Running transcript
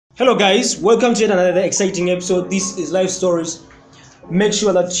Hello guys, welcome to yet another exciting episode. This is Life Stories. Make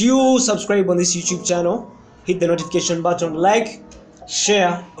sure that you subscribe on this YouTube channel, hit the notification button, like,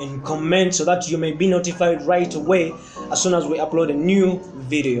 share and comment so that you may be notified right away as soon as we upload a new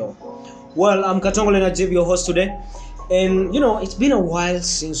video. Well, I'm Katongole Najib, your host today, and it's been a while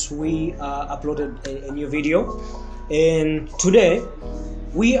since we uploaded a new video, and today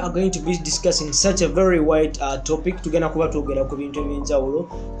we are going to be discussing such a very wide topic. Tugenda kuba twogera ku bintu ebyenjawulo.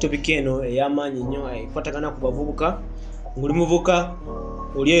 Topic eno ey'amaanyi nnyo ekwatagana ku bavubuka. Ng'oli muvubuka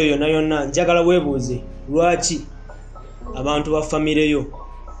oli eyo yonna njagala weebuuze lwaki abantu ba famire yo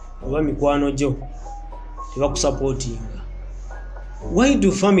oba mikwano gyo tebakusupportinga. Why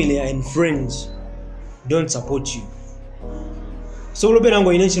do family and friends don't support you? Sobola obeera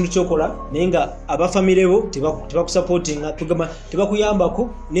ng'olina ekintu ky'okola naye nga abafamire bo tebakusupportinga, tugamba tebakuyambako,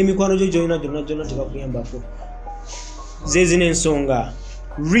 n'emikwano gyo gyonna tebakuyambako. Zezina ensonga,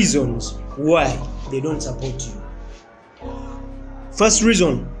 reasons why they don't support you. First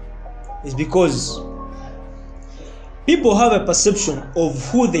reason is because people have a perception of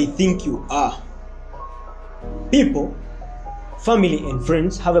who they think you are. People, family and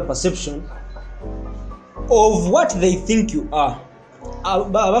friends have a perception of what they think you are.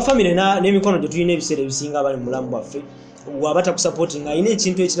 Abafamile n'emikono gye tulina ebiseera ebisinga abali mu bulamu bwaffe, bw'aba takusupportinga alina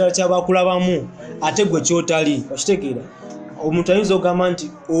ekintu ekirala ky'abakulabamu ate gwe kyotali. Okitegeera, omuntu ayinza okugamba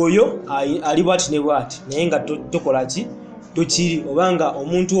nti oyo ali bwati ne bwati naye nga tokola ki, tokiri, obanga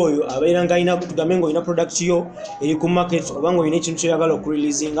omuntu oyo abeera nga alina, tugambe ng'olina product yo eri ku market, obanga olina ekintu kyoyagala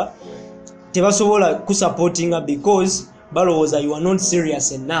okureleasinga, tebasobola kusupportinga because balowooza you are not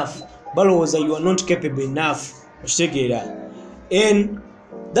serious enough, balowooza you are not capable enough. Okitegeera. And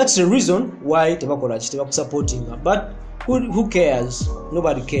that's the reason why tebakola ki, tebakusupportinga. But who cares?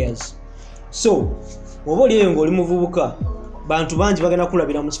 Nobody cares. So oba oli eyo ng'oli muvubuka, bantu bangi bagenda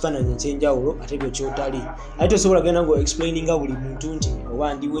kulabira mu kifaananyi ekyenjawulo ate byo kyotali. Ate tosobola genda ngo explaininga buli muntu nti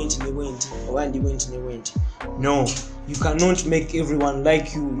oba ndi bwenti ne bwenti, oba ndi bwenti ne bwenti. No, you cannot make everyone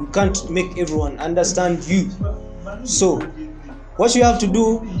like you. You can't make everyone understand you. So what you have to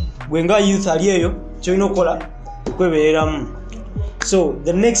do, wenga youth ali eyo kyolina okukola kwebeeramu. So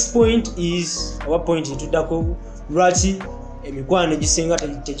the next point is, our point ituddako lwaki emikwano egisinga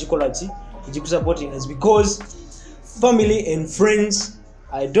tegikola ki, tegikusupporting us, because family and friends,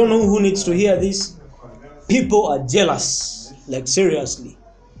 I don't know who needs to hear this, people are jealous. Like seriously,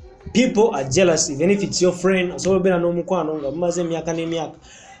 people are jealous. Even if it's your friend, so bena n'omukwano nga mumaze emyaka n'emyaka,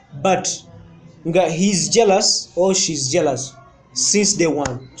 but nga he's jealous or she's jealous since day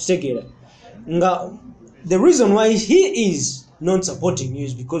one. Tekera nga the reason why he is not supporting you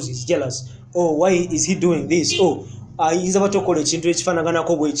is because he's jealous. Oh, why is he doing this? Oh, he's about to call ekintu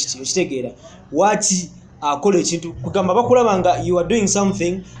ekifaanaganako bwe kiti. Okitegeera, wati akola ekintu kugamba bakulabanga you are doing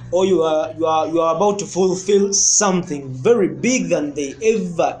something, or you are about to fulfill something very big than they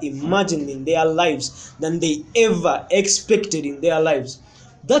ever imagined in their lives, than they ever expected in their lives.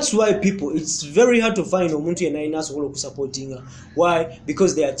 That's why people, it's very hard to find omuntu yenna alina asobola okusupportinga. Why?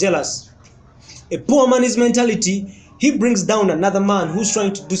 Because they are jealous. A poor man's mentality, he brings down another man who's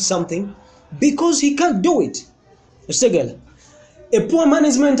trying to do something because he can't do it. A poor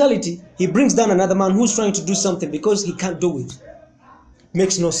man's mentality, he brings down another man who's trying to do something because he can't do it.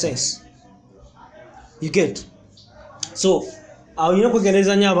 Makes no sense. You get? So,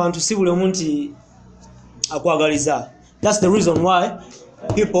 kugereza nnyo abantu si buli omuntu akwagaliza. That's the reason why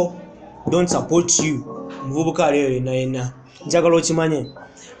people don't support you. Muvubuka ali eyo yenna. Njagala okimanye.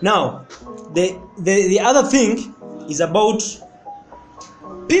 Now, the other thing is about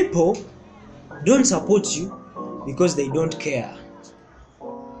people don't support you because they don't care.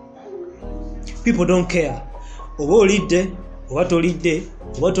 People don't care. Oba olidde, oba tolidde,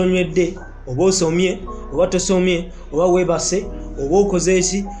 oba tonywedde, oba osomye, oba tosomye, oba weebase, oba okoze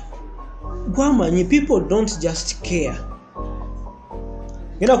eki. Gwamanyi, people don't just care.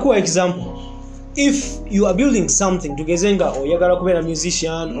 Ngenda kuwa example. If you are building something, tugezenga oyagala kubeera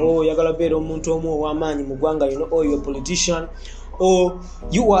musician, or oyagala kubeera omuntu omu ow'amaanyi mu ggwanga, or you're a politician, or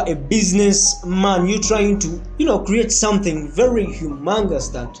you are a businessman, you're trying to create something very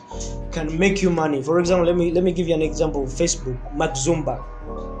humongous that can make you money. For example, let me give you an example of Facebook. Mark Zuckerberg.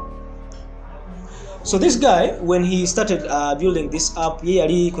 So this guy, when he started building this app, ye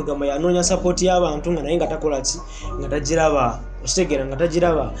yali kugamba yanoonya support y'abantu nga naye nga takola ki, nga tagiraba. Ostegeera nga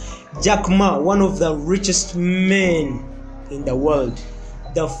tagiraba. Jack Ma, one of the richest men in the world,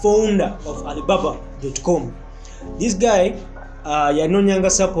 the founder of Alibaba.com. This guy yanonyanga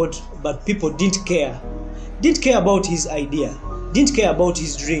support, but people didn't care about his idea, didn't care about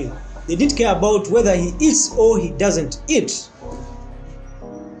his dream. They didn't care about whether he eats or he doesn't eat.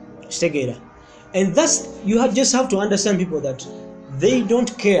 And that's, just have to understand people that they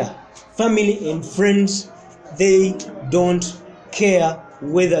don't care. Family and friends, they don't care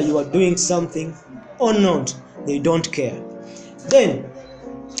whether you are doing something or not. They don't care. Then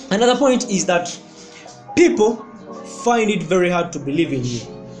another point is that people find it very hard to believe in you.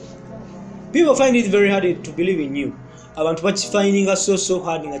 People find it very hard to believe in you. Abantu bakifindinga so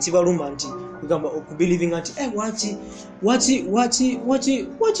hard nga kibaluma nti kugamba okubelieving nti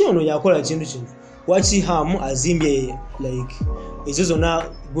wati ono yakola kintu kino, wati hamu azimbye like ezo zonna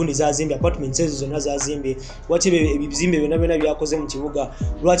gundi zazimbye, apartments ezo zonna zazimbye, wati ebizimbe byonna byakoze mu kibuga,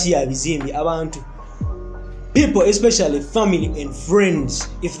 lwaki yabizimbye. Abantu, people, especially family and friends,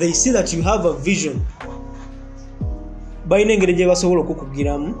 if they see that you have a vision, balina engeri gye basobola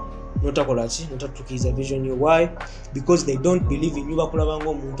okukugiramu notatukiriza vision yo. Why? Because they don't believe in you. Bakulaba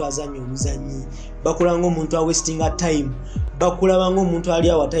ng'omuntu azannya omuzanyi, bakulaba ng'omuntu wasting a time, bakulaba ng'omuntu ali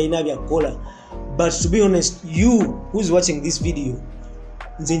awo atalina byakola. But to be honest, you who's watching this video,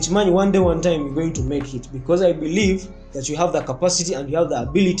 nze nkimanyi one day one time you're going to make it, because I believe that you have the capacity and you have the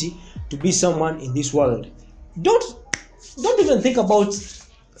ability to be someone in this world. Don't even think about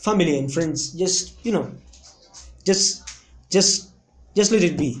family and friends. Just let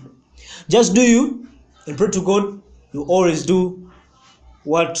it be. Just do you and pray to God. You always do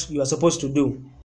what you are supposed to do.